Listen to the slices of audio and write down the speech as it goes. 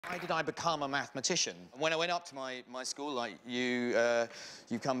Why did I become a mathematician? When I went up to my school, like you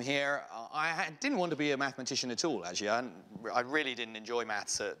come here, didn't want to be a mathematician at all, actually. I really didn't enjoy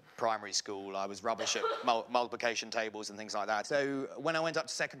maths at primary school. I was rubbish at multiplication tables and things like that. So when I went up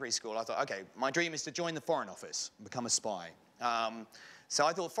to secondary school, I thought, OK, my dream is to join the Foreign Office and become a spy. So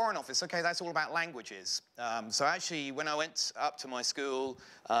I thought, Foreign Office, OK, that's all about languages. So actually, when I went up to my school,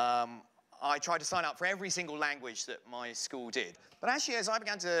 I tried to sign up for every single language that my school did. But actually, as I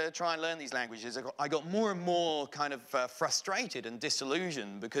began to try and learn these languages, I got more and more kind of frustrated and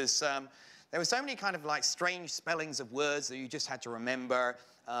disillusioned because there were so many kind of like strange spellings of words that you just had to remember,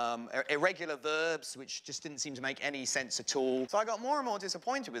 irregular verbs, which just didn't seem to make any sense at all. So I got more and more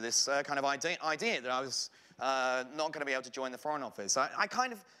disappointed with this kind of idea that I was not going to be able to join the Foreign Office. I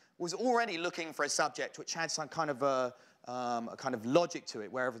kind of was already looking for a subject which had some kind of a kind of logic to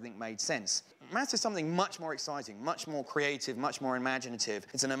it where everything made sense. Maths is something much more exciting, much more creative, much more imaginative.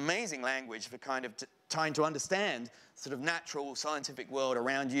 It's an amazing language for kind of trying to understand the sort of natural scientific world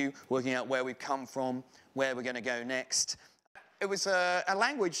around you, working out where we've come from, where we're going to go next. It was a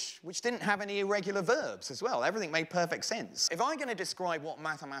language which didn't have any irregular verbs as well. Everything made perfect sense. If I'm going to describe what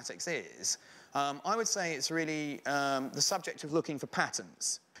mathematics is, I would say it's really the subject of looking for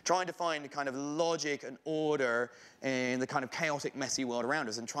patterns. Trying to find a kind of logic and order in the kind of chaotic, messy world around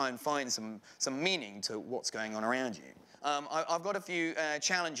us and try and find some meaning to what's going on around you. I've got a few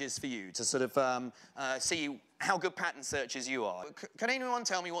challenges for you to sort of see how good pattern searchers you are. Can anyone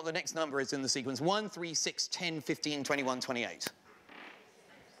tell me what the next number is in the sequence? 1, 3, 6, 10, 15, 21, 28.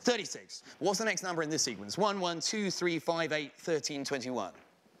 36. What's the next number in this sequence? 1, 1, 2, 3, 5, 8, 13, 21.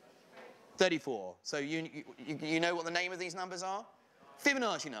 34. So you know what the name of these numbers are?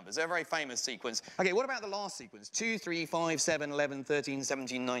 Fibonacci numbers, they're a very famous sequence. OK, what about the last sequence? 2, 3, 5, 7, 11, 13,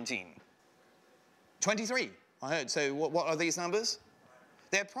 17, 19. 23, I heard. So what are these numbers?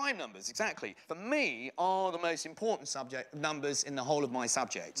 They're prime numbers, exactly. For me, are the most important numbers in the whole of my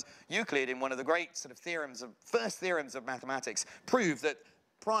subject. Euclid, in one of the great sort of first theorems of mathematics, proved that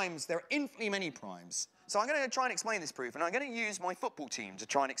primes, there are infinitely many primes. So I'm going to try and explain this proof, and I'm going to use my football team to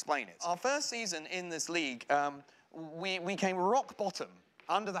try and explain it. Our first season in this league, we came rock bottom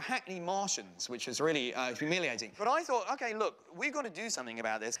under the Hackney Martians, which was really humiliating. But I thought, OK, look, we've got to do something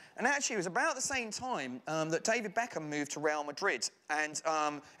about this. And actually, it was about the same time that David Beckham moved to Real Madrid. And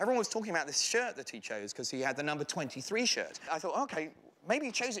everyone was talking about this shirt that he chose because he had the number 23 shirt. I thought, OK, maybe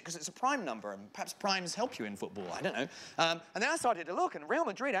he chose it because it's a prime number, and perhaps primes help you in football, I don't know. And then I started to look, and Real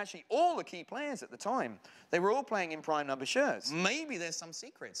Madrid, actually, all the key players at the time, they were all playing in prime number shirts. Maybe there's some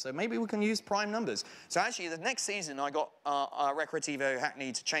secret, so maybe we can use prime numbers. So actually, the next season, I got our Recreativo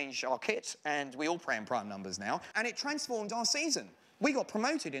Hackney to change our kit, and we all play in prime numbers now. And it transformed our season. We got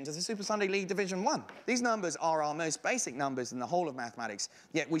promoted into the Super Sunday League Division 1. These numbers are our most basic numbers in the whole of mathematics,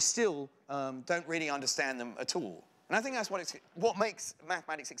 yet we still don't really understand them at all. And I think that's what makes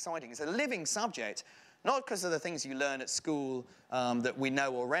mathematics exciting. It's a living subject, not because of the things you learn at school that we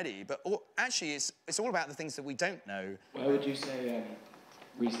know already, but actually it's all about the things that we don't know. Where would you say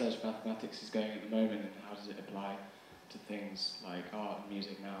research mathematics is going at the moment, and how does it apply to things like art and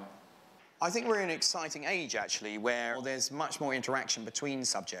music now? I think we're in an exciting age, actually, where there's much more interaction between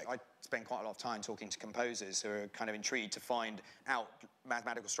subjects. I spend quite a lot of time talking to composers who are kind of intrigued to find out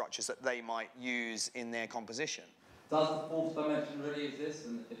mathematical structures that they might use in their composition. Does the fourth dimension really exist?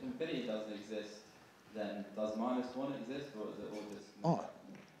 And if infinity doesn't exist, then does -1 exist, or is it all just... Oh,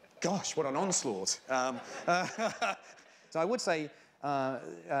 gosh, what an onslaught. So I would say,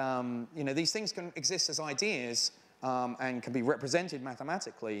 you know, these things can exist as ideas and can be represented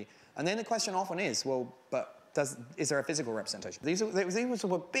mathematically. And then the question often is, well, but is there a physical representation? These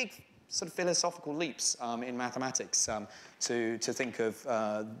were big sort of philosophical leaps in mathematics to think of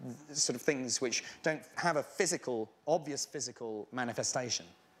sort of things which don't have a obvious physical manifestation.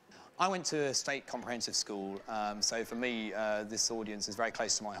 I went to a state comprehensive school, so for me, this audience is very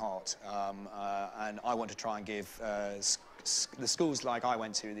close to my heart, and I want to try and give the schools like I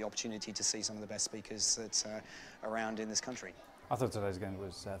went to the opportunity to see some of the best speakers that's around in this country. I thought today's event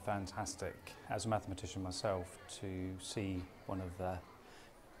was fantastic. As a mathematician myself, to see one of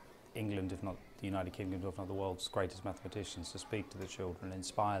England, if not the United Kingdom, if not the world's greatest mathematicians, to speak to the children and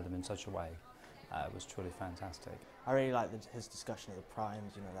inspire them in such a way was truly fantastic. I really liked his discussion of the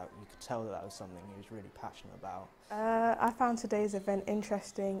primes, you know, that you could tell that was something he was really passionate about. I found today's event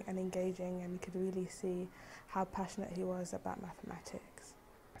interesting and engaging, and you could really see how passionate he was about mathematics.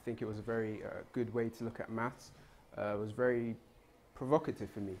 I think it was a very good way to look at maths. It was very provocative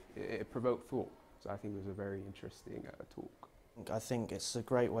for me. It provoked thought, so I think it was a very interesting talk. I think it's a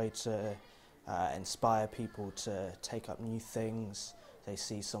great way to inspire people to take up new things, They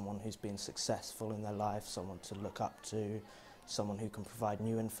see someone who's been successful in their life, someone to look up to, someone who can provide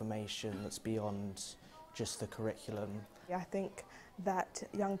new information that's beyond just the curriculum. Yeah, I think that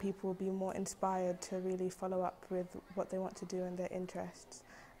young people will be more inspired to really follow up with what they want to do and their interests.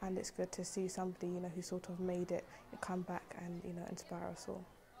 And it's good to see somebody, who sort of made it come back and, inspire us all.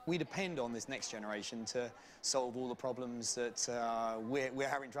 We depend on this next generation to solve all the problems that we're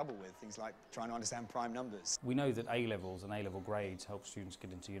having trouble with, things like trying to understand prime numbers. We know that A-levels and A-level grades help students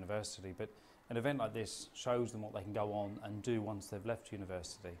get into university, but an event like this shows them what they can go on and do once they've left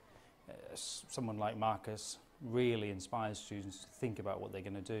university. Someone like Marcus really inspires students to think about what they're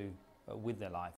going to do with their life.